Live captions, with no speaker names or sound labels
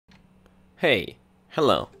Hey,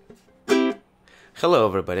 hello. Hello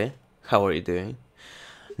everybody. How are you doing?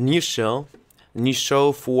 New show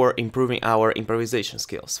for improving our improvisation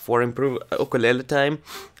skills, for improve ukulele time,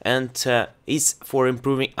 and is for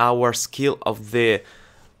improving our skill of the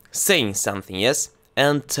saying something, yes?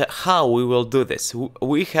 And how we will do this?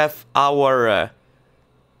 We have our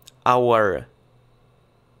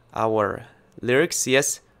lyrics,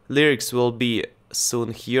 yes? Lyrics will be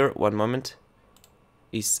soon here. One moment.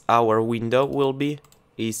 Is our window will be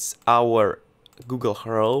is our Google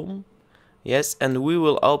Chrome, yes, and we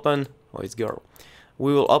will open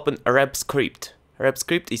we will open a rap script. Rap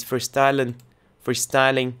script is freestyling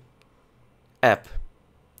app.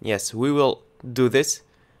 Yes, we will do this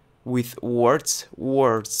with words.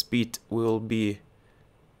 Word speed will be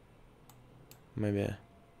maybe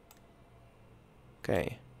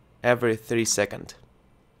okay every 3 seconds.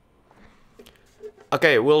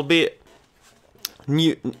 Okay, will be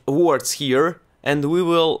new words here, and we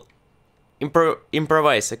will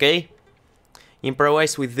improvise, okay?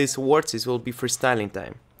 Improvise with these words. It will be freestyling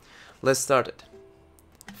time. Let's start it.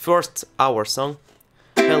 First, our song.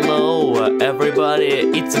 Hello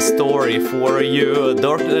everybody, it's a story for you.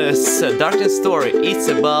 Darkness story, it's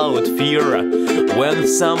about fear. When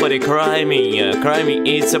somebody crying,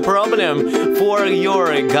 it's a problem for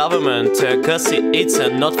your government, cause it's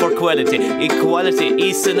not for quality. Equality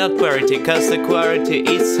is not parity, cause the quality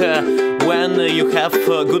is when you have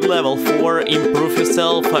a good level for improve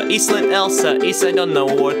yourself. It's like Elsa, it's I don't know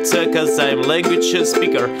what, cause I'm language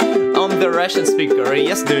speaker. On the Russian speaker,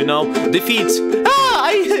 yes, do you know? Defeat! Ah,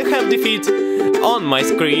 I have defeat on my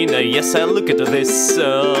screen. Yes, I look at this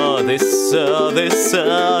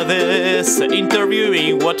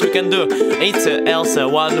interviewing what we can do. It's Elsa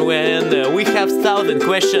one when we have 1,000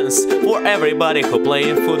 questions for everybody who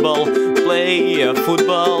play football.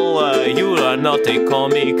 You are not a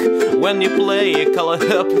comic. When you play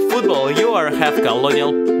football, you are have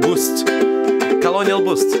colonial boost. Colonial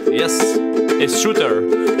boost, yes. A shooter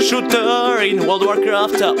in World of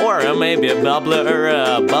Warcraft, or maybe a bubbler.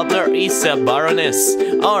 Bubbler is a baroness,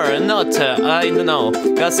 or not, I don't know,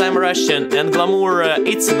 cause I'm Russian, and glamour,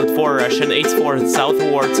 it's not for Russian, it's for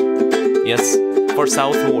southward. Yes, for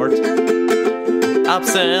southward.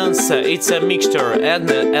 Absence, it's a mixture,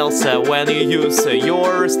 and Elsa when you use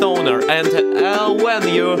your stoner, and when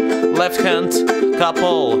you left hand,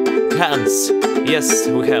 couple hands. Yes,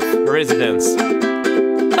 we have residence.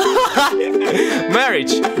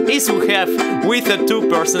 Marriage is we have with a 2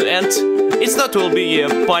 person, and it's not will be a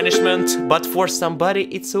punishment, but for somebody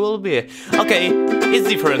it will be. Okay, it's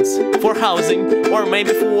different for housing, or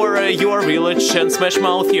maybe for your village and smash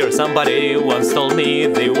mouth here. Somebody once told me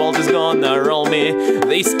the world is gonna roll me.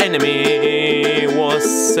 This enemy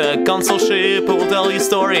was a console ship who will tell you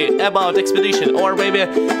story about expedition, or maybe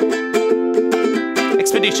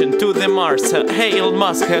expedition to the Mars. Hey Elon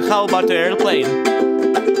Musk, how about the airplane?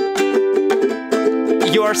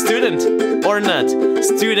 You are student or not?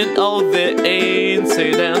 Student of the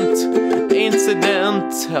incident.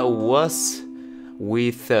 Incident was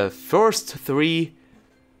with the first 3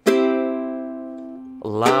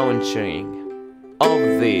 launching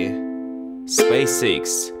of the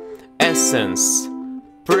SpaceX Essence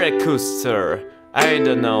Precursor. I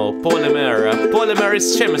don't know, polymer. Polymer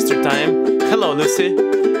is chemistry time. Hello Lucy.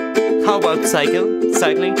 How about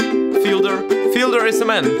cycling? Fielder. Fielder is a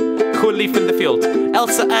man who live in the field.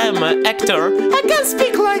 Elsa, I'm an actor. I can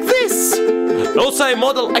speak like this. Also, I'm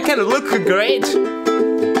model. I can look great.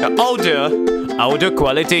 Audio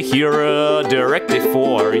quality here, directed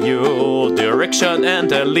for you. Direction and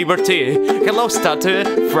liberty. Hello, started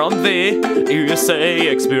from the USA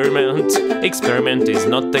experiment. Experiment is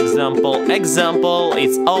not example. Example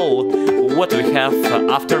is all what we have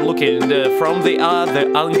after looking from the other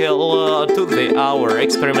angle to our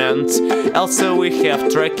experiment. Also, we have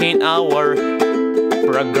tracking our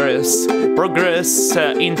progress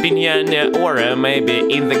in Pinyan, or maybe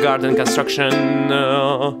in the garden construction.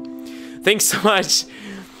 Thanks so much.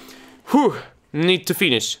 Whew, need to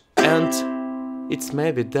finish. And it's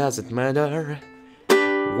maybe doesn't matter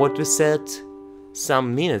what we said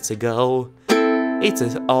some minutes ago. It's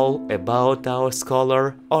all about our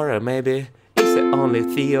scholar, or maybe it's the only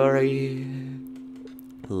theory.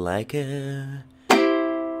 Like a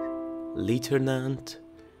lieutenant,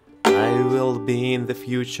 I will be in the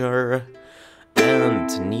future,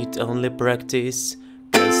 and need only practice,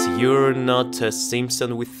 cause you're not a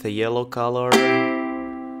Simpson with a yellow color.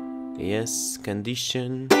 Yes,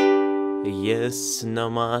 condition. Yes,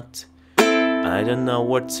 nomad. I don't know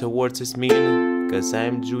what the words mean, cause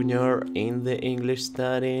I'm junior in the English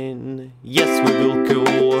studying. Yes, we will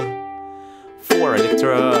cool for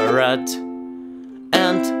electorate.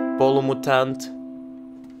 Polumutant.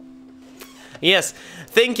 Yes,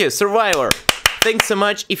 thank you, Survivor. Thanks so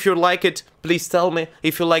much. If you like it, please tell me.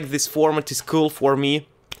 If you like this format, is cool for me.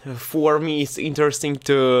 For me, it's interesting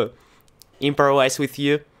to improvise with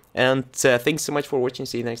you. And thanks so much for watching.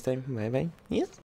 See you next time. Bye bye. Yes.